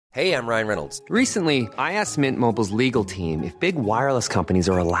Hey, I'm Ryan Reynolds. Recently, I asked Mint Mobile's legal team if big wireless companies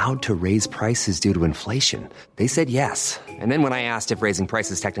are allowed to raise prices due to inflation. They said yes. And then when I asked if raising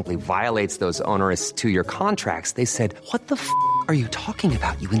prices technically violates those onerous two-year contracts, they said, "What the f*** are you talking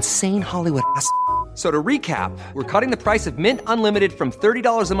about, you insane Hollywood ass?" So to recap, we're cutting the price of Mint Unlimited from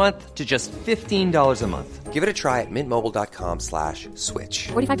 $30 a month to just $15 a month. Give it a try at mintmobile.com/switch.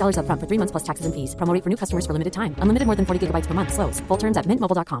 $45 up front for 3 months plus taxes and fees. Promo rate for new customers for limited time. Unlimited more than 40 gigabytes per month. Slows full terms at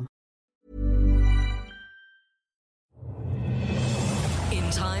mintmobile.com. In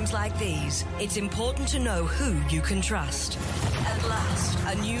times like these, it's important to know who you can trust. At last,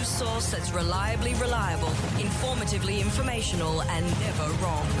 a news source that's reliably reliable, informatively informational, and never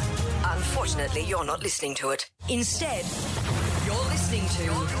wrong. Unfortunately, you're not listening to it. Instead, you're listening to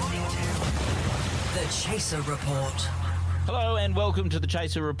The Chaser Report. Hello and welcome to The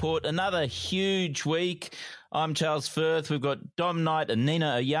Chaser Report. Another huge week. I'm Charles Firth. We've got Dom Knight and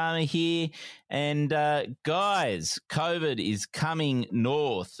Nina Oyama here. And guys, COVID is coming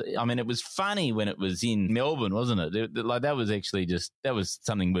north. I mean, it was funny when it was in Melbourne, wasn't it? That was actually that was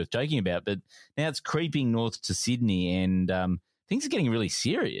something worth joking about. But now it's creeping north to Sydney and things are getting really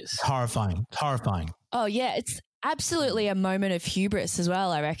serious. Horrifying. Oh, yeah. It's absolutely a moment of hubris as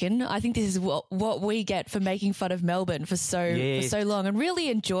well, I reckon. I think this is what we get for making fun of Melbourne for so long and really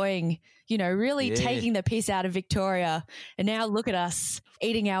enjoying, taking the piss out of Victoria. And now look at us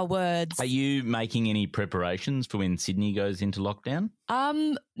eating our words. Are you making any preparations for when Sydney goes into lockdown?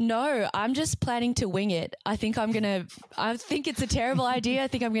 No, I'm just planning to wing it. I think it's a terrible idea. I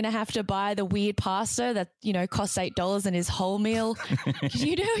think I'm going to have to buy the weird pasta that, costs $8 and is whole meal.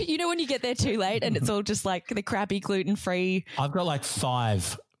 you know when you get there too late and it's all just like the crappy gluten-free. I've got like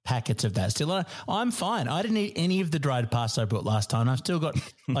 5 packets of that still. I'm fine. I didn't eat any of the dried pasta I bought last time. I've still got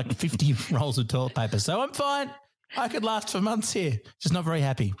like 50 rolls of toilet paper, so I'm fine. I could last for months here. Just not very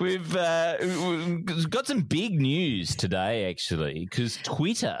happy. We've got some big news today, actually, because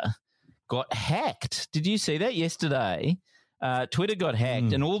Twitter got hacked. Did you see that yesterday? Twitter got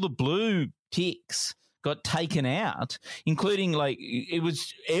hacked and all the blue ticks got taken out, including it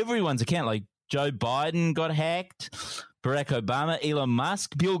was everyone's account. Like Joe Biden got hacked, Barack Obama, Elon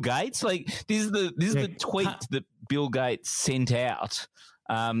Musk, Bill Gates. Like this is the tweet that Bill Gates sent out.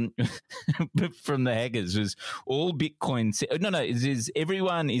 From the hackers was all Bitcoin.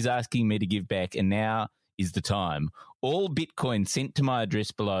 Everyone is asking me to give back, and now is the time. All Bitcoin sent to my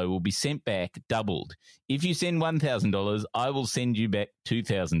address below will be sent back doubled. If you send $1,000, I will send you back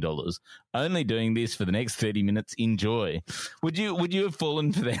 $2,000. Only doing this for the next 30 minutes. Enjoy. Would you have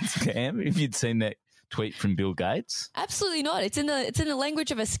fallen for that scam if you'd seen that tweet from Bill Gates? Absolutely not. It's in the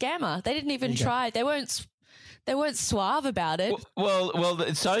language of a scammer. They didn't even try. They weren't suave about it.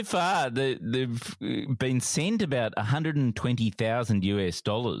 Well, so far they've been sent about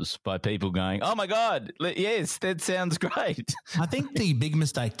 $120,000 by people going, "Oh my God, yes, that sounds great." I think the big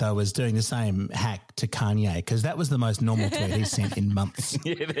mistake though was doing the same hack to Kanye, because that was the most normal tweet he's sent in months.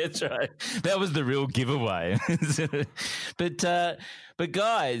 Yeah, that's right. That was the real giveaway. But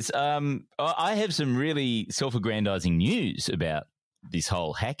guys, I have some really self-aggrandizing news about this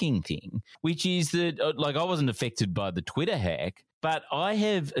whole hacking thing, which is that I wasn't affected by the Twitter hack, but I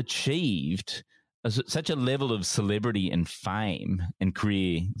have achieved such a level of celebrity and fame and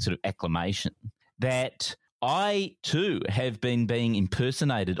career sort of acclamation that I too have been being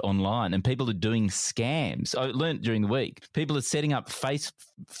impersonated online, and people are doing scams. I learned during the week, people are setting up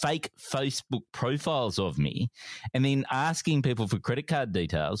fake Facebook profiles of me and then asking people for credit card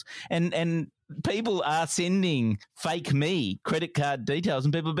details, and people are sending fake me credit card details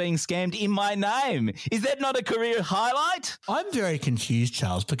and people are being scammed in my name. Is that not a career highlight? I'm very confused,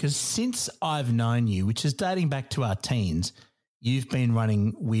 Charles, because since I've known you, which is dating back to our teens, you've been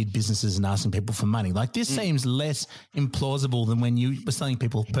running weird businesses and asking people for money. Like this seems less implausible than when you were selling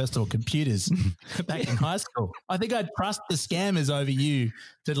people personal computers back in high school. I think I'd trust the scammers over you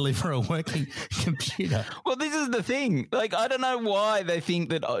to deliver a working computer. Well, this is the thing. I don't know why they think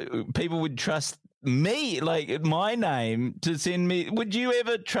that people would trust me, my name, to send me. Would you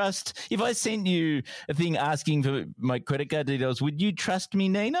ever trust, if I sent you a thing asking for my credit card details, would you trust me,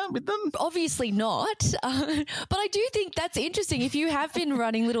 Nina, with them? Obviously not. But I do think that's interesting. If you have been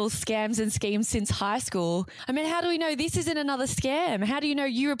running little scams and schemes since high school, I mean, how do we know this isn't another scam? How do you know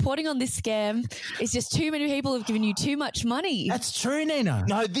you reporting on this scam is just too many people have given you too much money? That's true, Nina.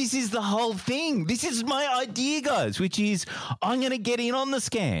 No, this is the whole thing. This is my idea, guys, which is I'm going to get in on the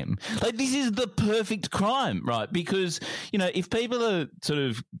scam. This is the perfect crime, right? Because, if people are sort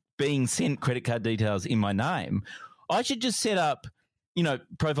of being sent credit card details in my name, I should just set up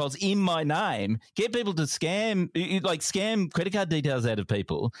profiles in my name, get people to scam credit card details out of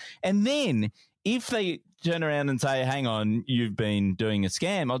people. And then if they turn around and say, hang on, you've been doing a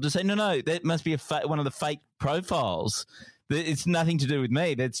scam, I'll just say, no, that must be one of the fake profiles. It's nothing to do with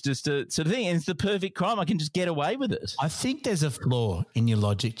me. That's just a sort of thing. And it's the perfect crime. I can just get away with it. I think there's a flaw in your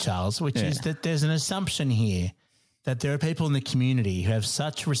logic, Charles, which is that there's an assumption here that there are people in the community who have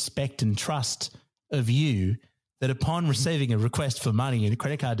such respect and trust of you that upon receiving a request for money and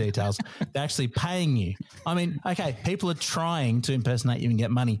credit card details, they're actually paying you. I mean, okay, people are trying to impersonate you and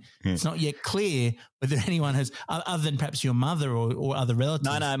get money. It's not yet clear whether anyone has, other than perhaps your mother or other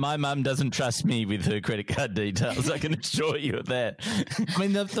relatives. No, my mum doesn't trust me with her credit card details. I can assure you of that. I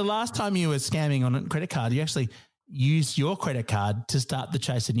mean, the last time you were scamming on a credit card, you actually used your credit card to start the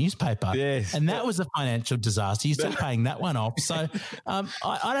Chaser newspaper. Yes. And that was a financial disaster. You're still paying that one off. So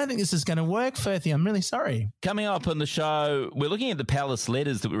I don't think this is going to work, Firthy. I'm really sorry. Coming up on the show, we're looking at the palace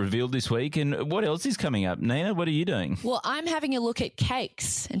letters that were revealed this week. And what else is coming up? Nina, what are you doing? Well, I'm having a look at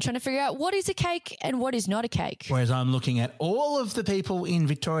cakes and trying to figure out what is a cake and what is not a cake. Whereas I'm looking at all of the people in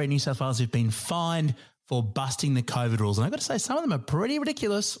Victoria and New South Wales who've been fined for busting the COVID rules. And I've got to say, some of them are pretty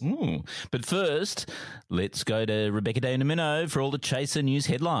ridiculous. Ooh. But first, let's go to Rebecca De Nomino for all the Chaser News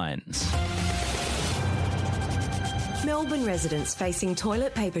headlines. Melbourne residents facing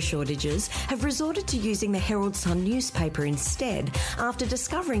toilet paper shortages have resorted to using the Herald Sun newspaper instead after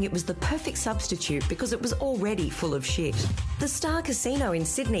discovering it was the perfect substitute because it was already full of shit. The Star Casino in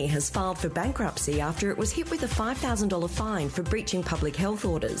Sydney has filed for bankruptcy after it was hit with a $5,000 fine for breaching public health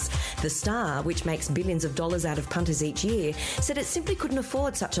orders. The Star, which makes billions of dollars out of punters each year, said it simply couldn't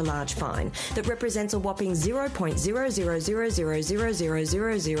afford such a large fine that represents a whopping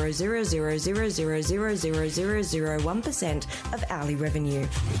 0.00000000000000001% of hourly revenue.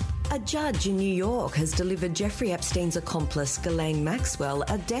 A judge in New York has delivered Jeffrey Epstein's accomplice, Ghislaine Maxwell,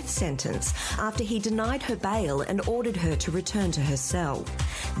 a death sentence after he denied her bail and ordered her to return to her cell.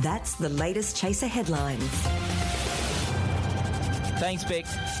 That's the latest Chaser headlines. Thanks, Beck.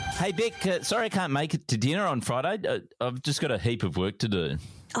 Hey, Beck, sorry I can't make it to dinner on Friday. I've just got a heap of work to do.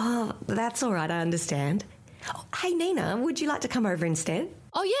 Oh, that's all right, I understand. Oh, hey, Nina, would you like to come over instead?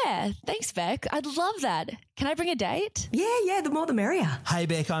 Oh, yeah. Thanks, Beck. I'd love that. Can I bring a date? Yeah, the more the merrier. Hey,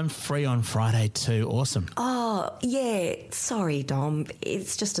 Beck, I'm free on Friday too. Awesome. Oh, yeah. Sorry, Dom.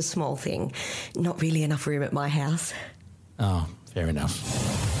 It's just a small thing. Not really enough room at my house. Oh, fair enough.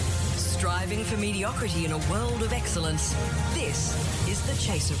 Striving for mediocrity in a world of excellence. This is the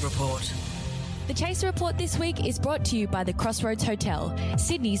Chaser Report. The Chaser Report this week is brought to you by the Crossroads Hotel,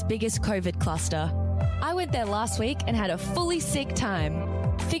 Sydney's biggest COVID cluster. I went there last week and had a fully sick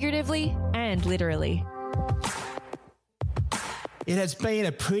time, figuratively and literally. It has been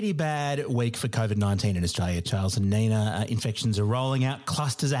a pretty bad week for COVID-19 in Australia, Charles and Nina. Infections are rolling out,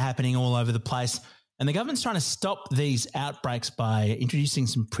 clusters are happening all over the place, and the government's trying to stop these outbreaks by introducing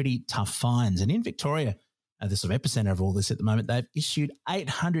some pretty tough fines. And in Victoria, the sort of epicenter of all this at the moment, they've issued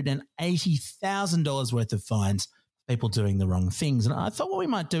 $880,000 worth of fines for people doing the wrong things. And I thought what we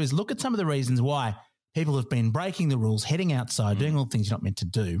might do is look at some of the reasons why people have been breaking the rules, heading outside, doing all the things you're not meant to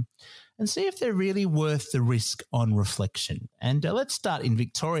do, and see if they're really worth the risk on reflection. And let's start in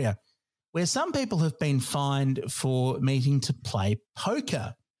Victoria, where some people have been fined for meeting to play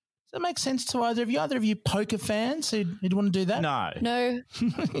poker. Does that make sense to either of you? Either of you poker fans who'd want to do that? No.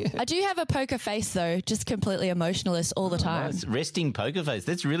 I do have a poker face, though, just completely emotionless all the time. Nice. Resting poker face.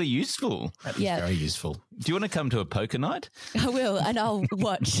 That's really useful. That is very useful. Do you want to come to a poker night? I will, and I'll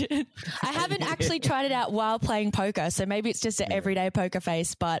watch. I haven't actually tried it out while playing poker, so maybe it's just an everyday poker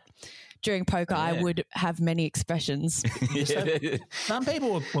face, but during poker I would have many expressions. Some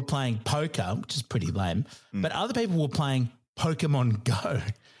people were playing poker, which is pretty lame, but other people were playing Pokemon Go.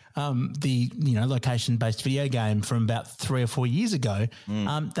 The location-based video game from about 3 or 4 years ago.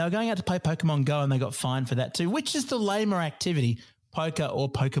 They were going out to play Pokemon Go and they got fined for that too. Which is the lamer activity, poker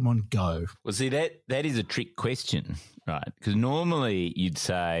or Pokemon Go? Well, see, that is a trick question, right? Because normally you'd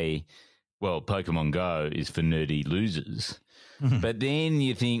say, well, Pokemon Go is for nerdy losers. But then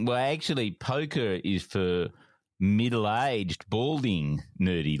you think, well, actually poker is for middle-aged, balding,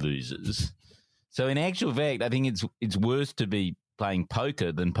 nerdy losers. So in actual fact, I think it's worse to be playing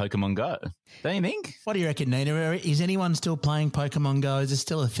poker than Pokemon Go. Don't you think? What do you reckon, Nina? Is anyone still playing Pokemon Go? Is it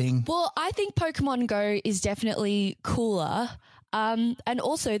still a thing? Well, I think Pokemon Go is definitely cooler. And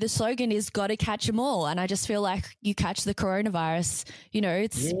also the slogan is "Gotta catch 'em all," and I just feel like you catch the coronavirus.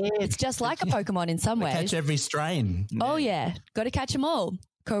 It's just like a Pokemon in some ways. Catch every strain. Oh yeah, gotta catch 'em all.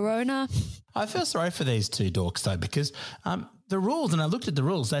 Corona. I feel sorry for these two dorks though, because the rules, and I looked at the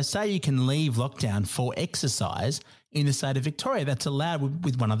rules, they say you can leave lockdown for exercise in the state of Victoria. That's allowed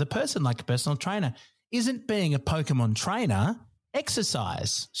with one other person, like a personal trainer. Isn't being a Pokemon trainer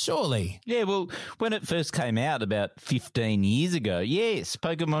exercise, surely? Yeah, well, when it first came out about 15 years ago, yes,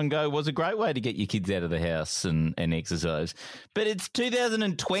 Pokemon Go was a great way to get your kids out of the house and exercise. But it's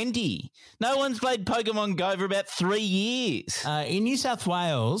 2020. No one's played Pokemon Go for about 3 years. In New South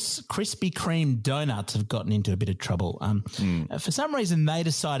Wales, Krispy Kreme donuts have gotten into a bit of trouble. For some reason, they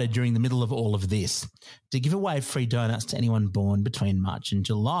decided during the middle of all of this to give away free donuts to anyone born between March and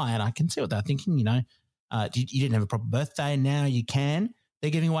July. And I can see what they're thinking, you know. You didn't have a proper birthday, now you can.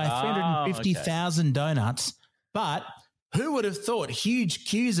 They're giving away 350,000 donuts. But who would have thought huge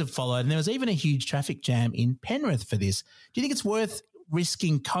queues have followed, and there was even a huge traffic jam in Penrith for this. Do you think it's worth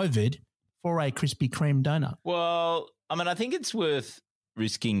risking COVID for a Krispy Kreme donut? Well, I mean, I think it's worth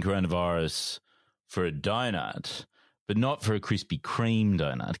risking coronavirus for a donut, but not for a Krispy Kreme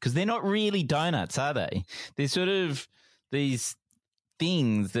donut, because they're not really donuts, are they? They're sort of these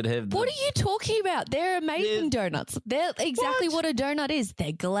things that have... What are you talking about? They're amazing donuts. They're exactly what a donut is.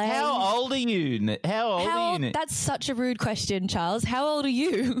 They're glazed. How old are you? How old are you? That's such a rude question, Charles. How old are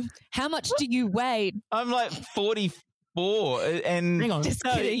you? How much do you weigh? I'm like 44, and hang on.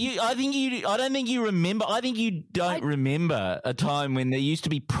 I don't think you remember. I think you don't remember a time when there used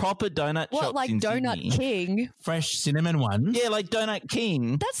to be proper donut shops. What, like in Donut Sydney. King? Fresh cinnamon ones? Yeah, like Donut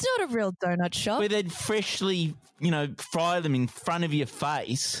King. That's not a real donut shop. Where they'd freshly, fry them in front of your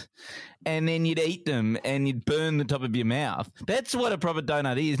face, and then you'd eat them and you'd burn the top of your mouth. That's what a proper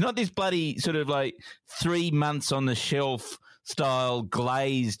donut is. Not this bloody sort of like 3 months on the shelf style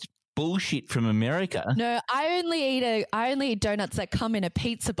glazed bullshit from America. No, I only eat donuts that come in a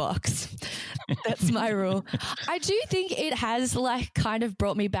pizza box. That's my rule. I do think it has kind of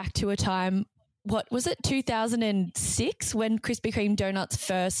brought me back to a time, what was it, 2006, when Krispy Kreme donuts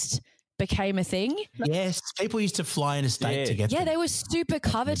first became a thing. Yes, people used to fly interstate to get them. Yeah, they were super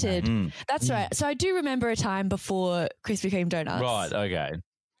coveted. That's right. So I do remember a time before Krispy Kreme donuts. Right, okay.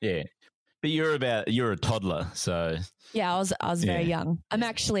 Yeah. But you're a toddler, so... Yeah, I was very young. I'm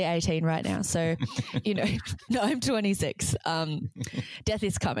actually 18 right now, so, no, I'm 26. Death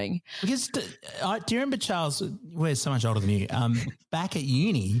is coming. Because do you remember, Charles, we're so much older than you, back at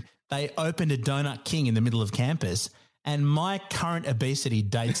uni, they opened a Donut King in the middle of campus, and my current obesity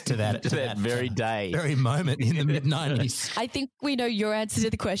dates to that, very day. Very moment in the mid-90s. I think we know your answer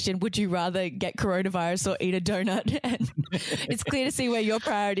to the question, would you rather get coronavirus or eat a donut? And it's clear to see where your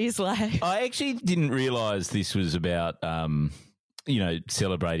priorities lie. I actually didn't realise this was about,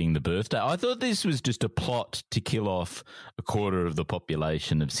 celebrating the birthday. I thought this was just a plot to kill off a quarter of the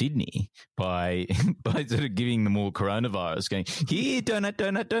population of Sydney by sort of giving them all coronavirus, going, here, donut,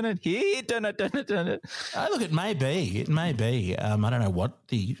 donut, donut, here, donut, donut, donut. Look, it may be. It may be. I don't know what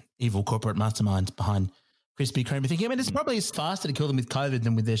the evil corporate masterminds behind Krispy Kreme are thinking. I mean, it's probably faster to kill them with COVID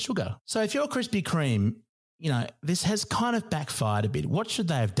than with their sugar. So if you're Krispy Kreme, this has kind of backfired a bit. What should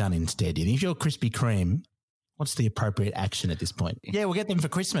they have done instead? If you're Krispy Kreme, what's the appropriate action at this point? Yeah, we'll get them for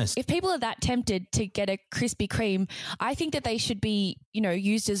Christmas. If people are that tempted to get a Krispy Kreme, I think that they should be,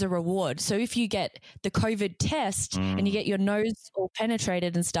 used as a reward. So if you get the COVID test and you get your nose all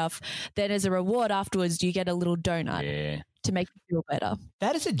penetrated and stuff, then as a reward afterwards, you get a little donut to make you feel better.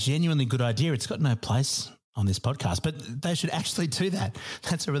 That is a genuinely good idea. It's got no place on this podcast, but they should actually do that.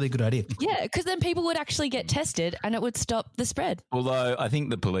 That's a really good idea. Yeah, because then people would actually get tested and it would stop the spread. Although I think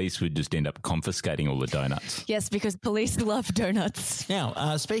the police would just end up confiscating all the donuts. Yes, because police love donuts.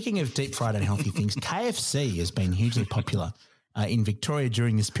 Now, speaking of deep fried unhealthy things, KFC has been hugely popular in Victoria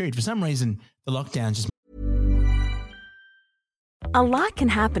during this period. For some reason, the lockdown just... A lot can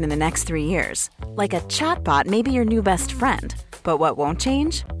happen in the next 3 years. Like a chatbot may be your new best friend. But what won't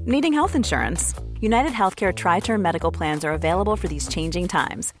change? Needing health insurance. United Healthcare Tri-Term Medical Plans are available for these changing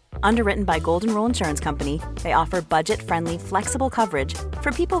times. Underwritten by Golden Rule Insurance Company, they offer budget-friendly, flexible coverage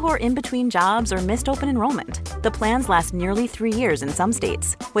for people who are in between jobs or missed open enrollment. The plans last nearly 3 years in some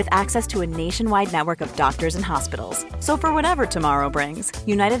states, with access to a nationwide network of doctors and hospitals. So for whatever tomorrow brings,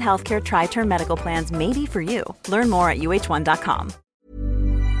 United Healthcare Tri-Term Medical Plans may be for you. Learn more at uh1.com.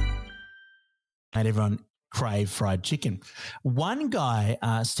 Made everyone crave fried chicken. One guy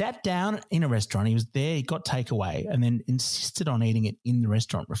sat down in a restaurant. He was there, he got takeaway and then insisted on eating it in the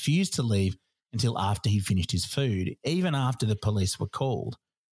restaurant, refused to leave until after he finished his food, even after the police were called.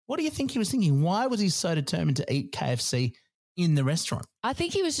 What do you think he was thinking? Why was he so determined to eat KFC in the restaurant? I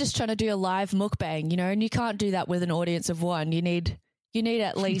think he was just trying to do a live mukbang, and you can't do that with an audience of one. You need You need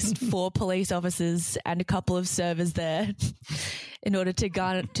at least 4 police officers and a couple of servers there in order to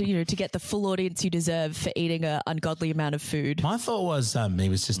get the full audience you deserve for eating an ungodly amount of food. My thought was he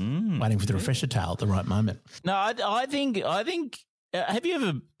was just waiting for the refresher towel at the right moment. No, I think. Have you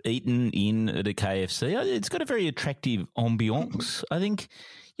ever eaten in at a KFC? It's got a very attractive ambiance. I think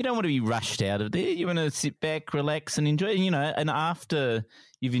you don't want to be rushed out of there. You want to sit back, relax, and enjoy. And after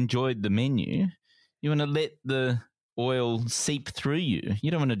you've enjoyed the menu, you want to let the oil seep through you. You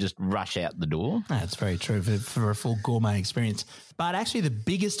don't want to just rush out the door. That's very true for a full gourmet experience. But actually, the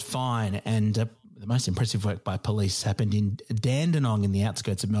biggest fine and the most impressive work by police happened in Dandenong in the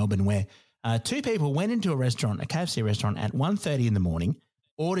outskirts of Melbourne, where 2 people went into a restaurant, a KFC restaurant, at 1:30 in the morning,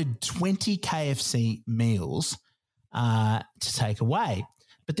 ordered 20 KFC meals to take away.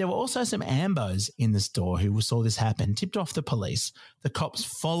 But there were also some ambos in the store who saw this happen, tipped off the police. The cops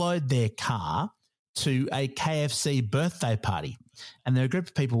followed their car to a KFC birthday party. And there were a group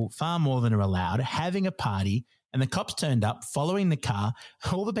of people, far more than are allowed, having a party, and the cops turned up following the car.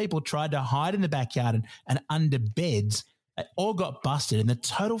 All the people tried to hide in the backyard and under beds. They all got busted, and the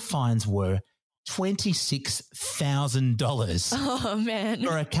total fines were $26,000 Oh, man.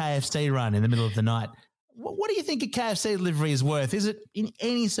 for a KFC run in the middle of the night. What do you think a KFC delivery is worth? Is it in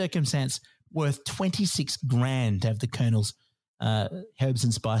any circumstance worth $26,000 to have the Colonel's herbs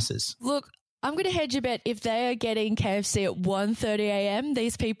and spices? Look, I'm going to hedge a bet if they are getting KFC at 1:30 a.m.,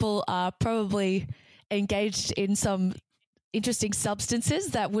 these people are probably engaged in some interesting substances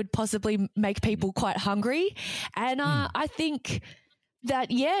that would possibly make people quite hungry. And I think that,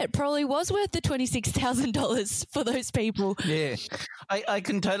 it probably was worth the $26,000 for those people. Yeah. I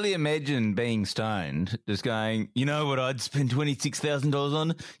can totally imagine being stoned, just going, you know what I'd spend $26,000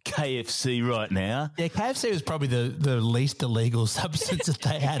 on? KFC right now. Yeah, KFC was probably the least illegal substance that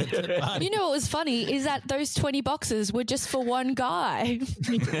they had at the party. You know what was funny is that those 20 boxes were just for one guy.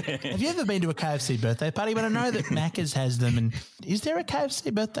 Have you ever been to a KFC birthday party? But I know that Macca's has them. And is there a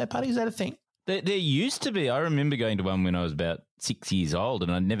KFC birthday party? Is that a thing? There used to be. I remember going to one when I was about 6 years old,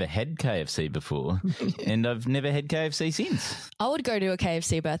 and I'd never had KFC before, and I've never had KFC since. I would go to a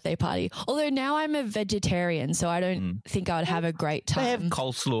KFC birthday party, although now I'm a vegetarian, so I don't think I would have a great time. They have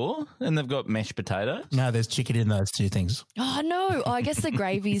coleslaw, and they've got mashed potatoes. No, there's chicken in those 2 things. Oh, no. I guess the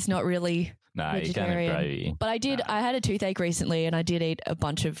gravy's not really No, vegetarian. you can't have gravy. But I had a toothache recently, and I did eat a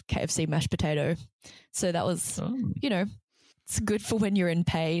bunch of KFC mashed potato. So that was, it's good for when you're in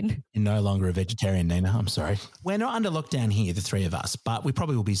pain. You're no longer a vegetarian, Nina. I'm sorry. We're not under lockdown here, the 3 of us, but we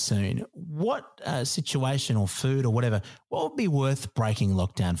probably will be soon. What situation or food or whatever, what would be worth breaking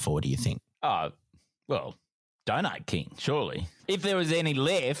lockdown for, do you think? Well, Donut King, surely. If there was any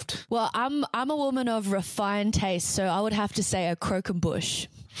left. Well, I'm a woman of refined taste, so I would have to say a Croquembouche.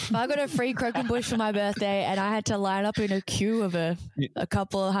 If I got a free Croquembouche for my birthday and I had to line up in a queue of a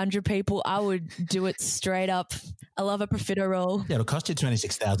couple of hundred people, I would do it straight up. I love a profiterole. Yeah, it'll cost you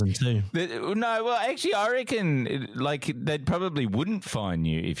 $26,000 too. No, well, actually, I reckon they probably wouldn't fine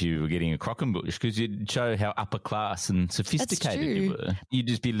you if you were getting a Croquembouche because you'd show how upper class and sophisticated you were. You'd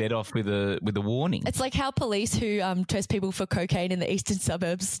just be let off with a warning. It's like how police who test people for cocaine in the eastern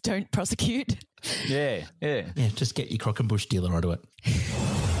suburbs don't prosecute. Yeah. Yeah, just get your Croquembouche dealer onto it.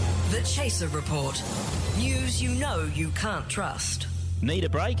 The Chaser Report. News you know you can't trust. Need a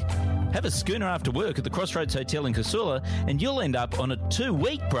break? Have a schooner after work at the Crossroads Hotel in Casula and you'll end up on a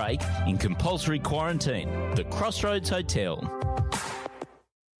 2-week break in compulsory quarantine. The Crossroads Hotel.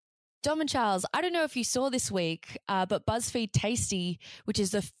 Dom and Charles, I don't know if you saw this week, but BuzzFeed Tasty, which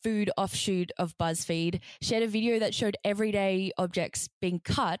is the food offshoot of BuzzFeed, shared a video that showed everyday objects being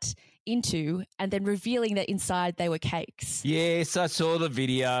cut into and then revealing that inside they were cakes. Yes, I saw the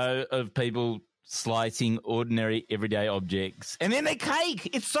video of people slicing ordinary everyday objects and then they're cake.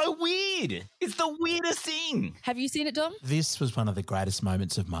 It's so weird. It's the weirdest thing. Have you seen it, Dom? This was one of the greatest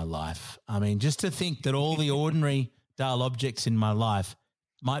moments of my life. I mean, just to think that all the ordinary dull objects in my life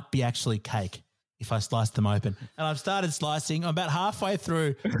might be actually cake if I sliced them open. And I've started slicing. I'm about halfway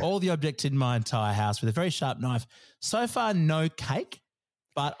through all the objects in my entire house with a very sharp knife. So far, no cake,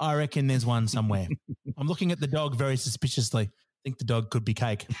 but I reckon there's one somewhere. I'm looking at the dog very suspiciously. I think the dog could be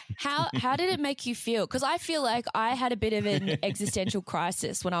cake. How did it make you feel? Because I feel like I had a bit of an existential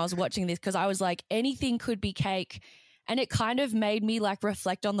crisis when I was watching this because I was like, anything could be cake. And it kind of made me like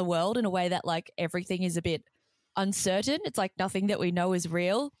reflect on the world in a way that like everything is a bit uncertain. It's like nothing that we know is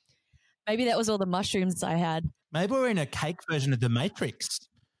real. Maybe that was all the mushrooms I had. Maybe we're in a cake version of The Matrix.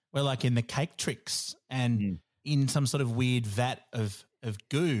 We're like in the cake tricks and in some sort of weird vat of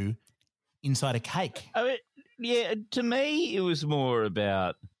goo inside a cake. I mean, yeah, to me, it was more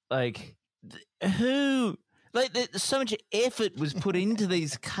about like who Like, so much effort was put into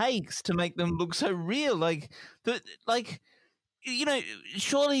these cakes to make them look so real.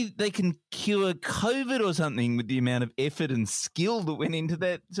 Surely they can cure COVID or something with the amount of effort and skill that went into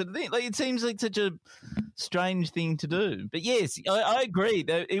that sort of thing. Like, it seems like such a strange thing to do. But yes, I agree.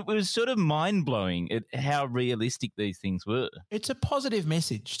 It was sort of mind-blowing at how realistic these things were. It's a positive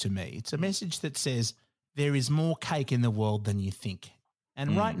message to me. It's a message that says there is more cake in the world than you think.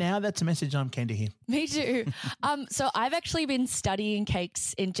 And right now, that's a message I'm keen to hear. Me too. So I've actually been studying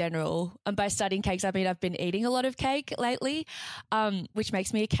cakes in general. And by studying cakes, I mean I've been eating a lot of cake lately, which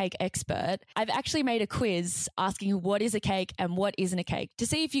makes me a cake expert. I've actually made a quiz asking what is a cake and what isn't a cake to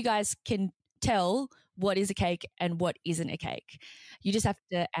see if you guys can tell what is a cake and what isn't a cake. You just have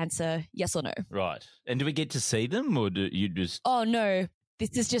to answer yes or no. Right. And do we get to see them or do you just... Oh, no.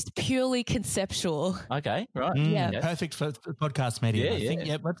 This is just purely conceptual. Okay, right. Yeah. Perfect for podcast medium. I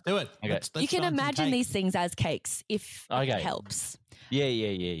think, let's do it. Okay. Let's you can imagine these things as cakes if it helps.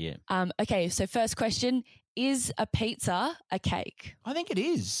 Yeah. Okay, so first question, is a pizza a cake? I think it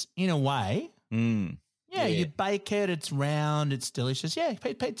is, in a way. Yeah, you bake it, it's round, it's delicious. Yeah,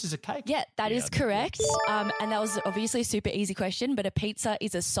 pizza's a cake. Yeah, that is correct. And that was obviously a super easy question, but a pizza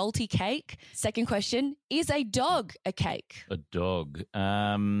is a salty cake. Second question, is a dog a cake? A dog.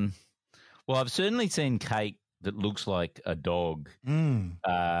 Well, I've certainly seen cake that looks like a dog.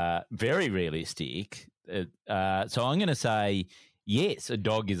 Very realistic. So I'm going to say yes, a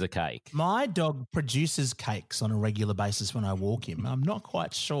dog is a cake. My dog produces cakes on a regular basis when I walk him. I'm not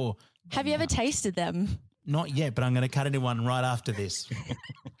quite sure. Have you ever tasted them? Not yet, but I'm going to cut into one right after this.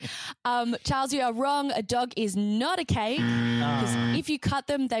 Charles, you are wrong. A dog is not a cake because if you cut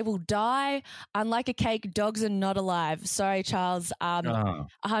them, they will die. Unlike a cake, dogs are not alive. Sorry, Charles.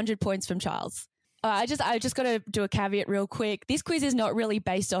 100 points from Charles. I just got to do a caveat real quick. This quiz is not really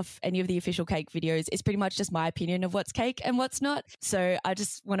based off any of the official cake videos. It's pretty much just my opinion of what's cake and what's not. So I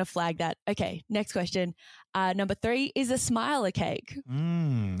just want to flag that. Okay, next question. Number 3, is a smile a cake?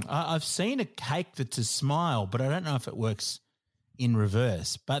 I've seen a cake that's a smile, but I don't know if it works in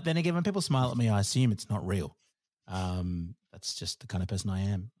reverse. But then again, when people smile at me, I assume it's not real. That's just the kind of person I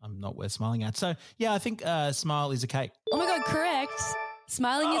am. I'm not worth smiling at. So, yeah, I think a smile is a cake. Oh, my God, correct.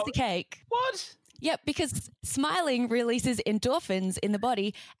 Smiling is the cake. What? Yep, because smiling releases endorphins in the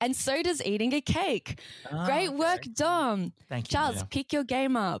body, and so does eating a cake. Great work, Dom. Thank you. Charles, pick your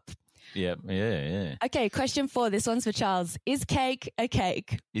game up. Yeah. Okay, question 4. This one's for Charles. Is cake a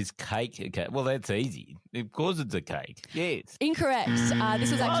cake? Is cake a cake? Well, that's easy. Of course it's a cake. Yes. Incorrect.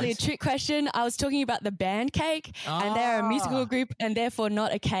 This was actually a trick question. I was talking about the band Cake, and they're a musical group and therefore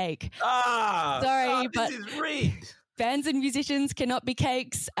not a cake. Sorry, but this is rigged. Bands and musicians cannot be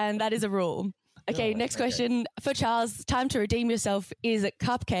cakes, and that is a rule. Okay, next question for Charles. Time to redeem yourself. Is a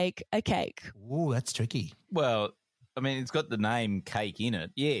cupcake a cake? Ooh, that's tricky. Well, I mean, it's got the name cake in it.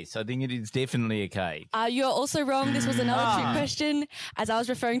 Yes, I think it is definitely a cake. You're also wrong. This was another trick question, as I was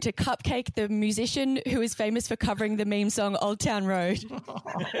referring to Cupcake, the musician who is famous for covering the meme song Old Town Road.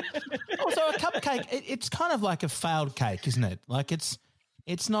 Also, a cupcake, it's kind of like a failed cake, isn't it? Like it's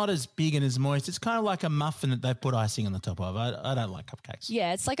not as big and as moist. It's kind of like a muffin that they put icing on the top of. I don't like cupcakes.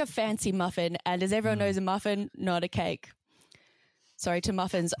 Yeah, it's like a fancy muffin. And as everyone knows, a muffin, not a cake. Sorry to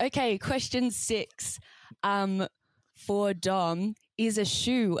muffins. Okay, question 6 for Dom. Is a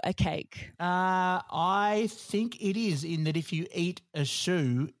shoe a cake? I think it is, in that if you eat a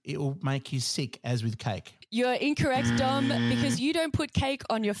shoe, it will make you sick, as with cake. You're incorrect, Dom, because you don't put cake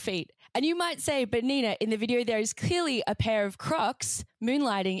on your feet. And you might say, but Nina, in the video there is clearly a pair of Crocs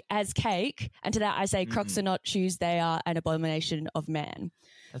moonlighting as cake. And to that I say Crocs are not shoes, they are an abomination of man.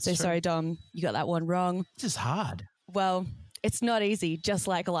 That's so true. sorry, Dom, you got that one wrong. This is hard. Well, it's not easy, just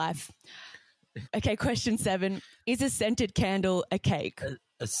like life. Okay, question 7. Is a scented candle a cake?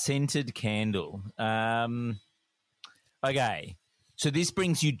 A scented candle. Okay, so this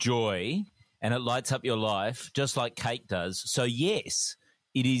brings you joy and it lights up your life just like cake does. So yes,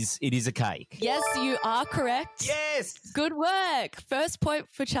 it is a cake. Yes, you are correct. Yes. Good work. First point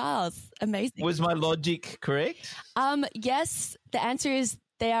for Charles. Amazing. Was my logic correct? Yes, the answer is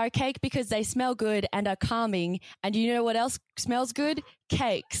they are a cake because they smell good and are calming. And you know what else smells good?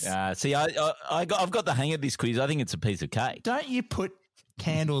 Cakes. See, I've got the hang of this quiz. I think it's a piece of cake. Don't you put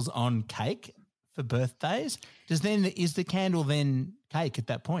candles on cake for birthdays? Is the candle then cake at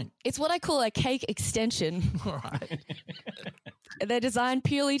that point? It's what I call a cake extension. All right. They're designed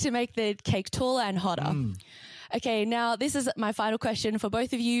purely to make the cake taller and hotter. Okay, now this is my final question for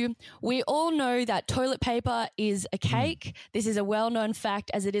both of you. We all know that toilet paper is a cake. This is a well-known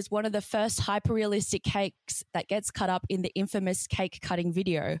fact, as it is one of the first hyper-realistic cakes that gets cut up in the infamous cake cutting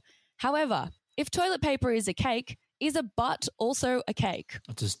video. However, If toilet paper is a cake, is a butt also a cake?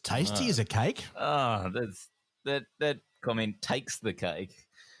 It's as tasty as a cake. Oh, that comment takes the cake.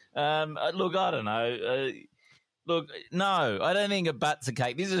 Look, I don't know. Look, no, I don't think a butt's a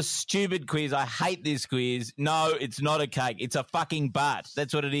cake. This is a stupid quiz. I hate this quiz. No, it's not a cake. It's a fucking butt.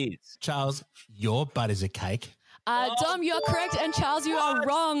 That's what it is. Charles, your butt is a cake. Dom, you're correct. And Charles, you are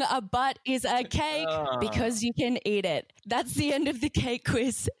wrong. A butt is a cake because you can eat it. That's the end of the cake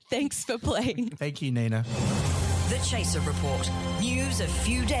quiz. Thanks for playing. Thank you, Nina. The Chaser Report. News a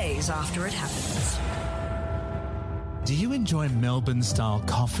few days after it happens. Do you enjoy Melbourne-style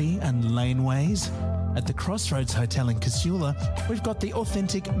coffee and laneways? At the Crossroads Hotel in Casula, we've got the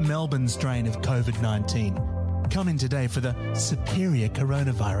authentic Melbourne strain of COVID-19. Come in today for the superior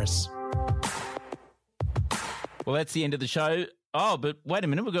coronavirus. Well, that's the end of the show. Oh, but wait a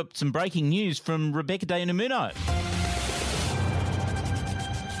minute. We've got some breaking news from Rebecca De Unamuno.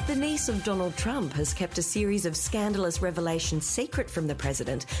 The niece of Donald Trump has kept a series of scandalous revelations secret from the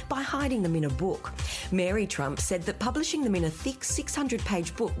president by hiding them in a book. Mary Trump said that publishing them in a thick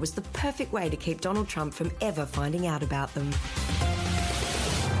 600-page book was the perfect way to keep Donald Trump from ever finding out about them.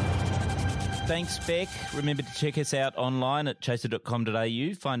 Thanks, Beck. Remember to check us out online at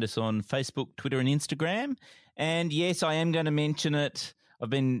chaser.com.au. Find us on Facebook, Twitter and Instagram. And yes, I am going to mention it. I've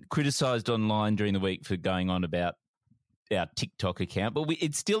been criticised online during the week for going on about our TikTok account, but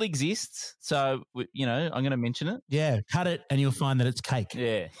it still exists. So, I'm going to mention it. Yeah, cut it and you'll find that it's cake.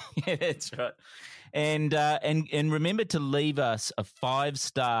 Yeah, that's right. And remember to leave us a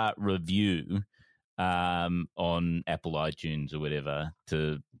 5-star review on Apple iTunes or whatever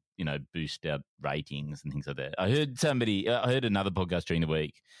to, boost our ratings and things like that. I heard another podcast during the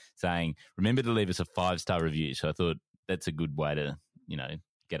week saying, remember to leave us a 5-star review. So I thought that's a good way to,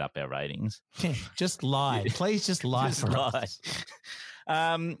 get up our ratings. Yeah, just lie. Please just lie just for lie. us.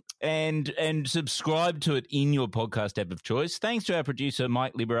 And subscribe to it in your podcast app of choice. Thanks to our producer,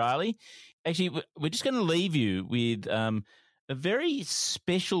 Mike Liberali. Actually, we're just going to leave you with a very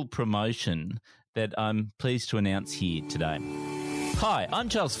special promotion that I'm pleased to announce here today. Hi, I'm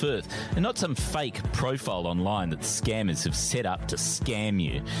Charles Firth, and not some fake profile online that scammers have set up to scam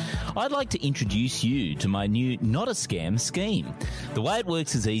you. I'd like to introduce you to my new Not a Scam scheme. The way it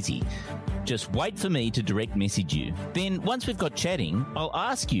works is easy. Just wait for me to direct message you. Then, once we've got chatting, I'll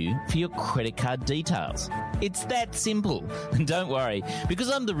ask you for your credit card details. It's that simple. And don't worry, because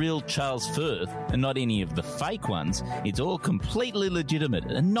I'm the real Charles Firth and not any of the fake ones, it's all completely legitimate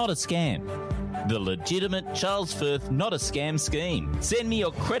and not a scam. The legitimate Charles Firth Not a Scam scheme. Send me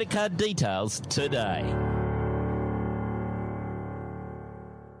your credit card details today.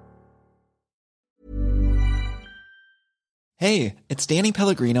 Hey, it's Danny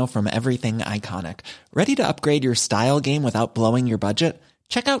Pellegrino from Everything Iconic. Ready to upgrade your style game without blowing your budget?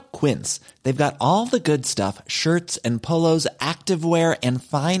 Check out Quince. They've got all the good stuff, shirts and polos, activewear, and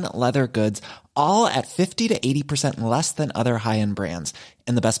fine leather goods, all at 50 to 80% less than other high-end brands.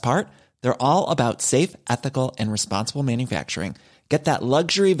 And the best part? They're all about safe, ethical, and responsible manufacturing. Get that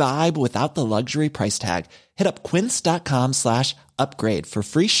luxury vibe without the luxury price tag. Hit up quince.com/upgrade for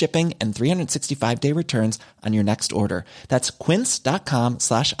free shipping and 365-day returns on your next order. That's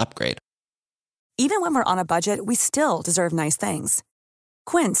quince.com/upgrade. Even when we're on a budget, we still deserve nice things.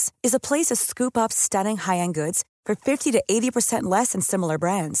 Quince is a place to scoop up stunning high-end goods for 50 to 80% less than similar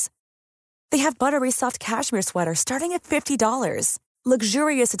brands. They have buttery soft cashmere sweaters starting at $50,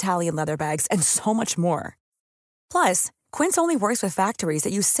 luxurious Italian leather bags, and so much more. Plus, Quince only works with factories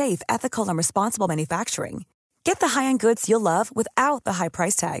that use safe, ethical, and responsible manufacturing. Get the high-end goods you'll love without the high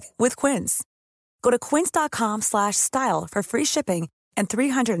price tag with Quince. Go to quince.com/style for free shipping and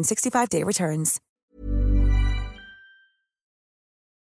 365-day returns.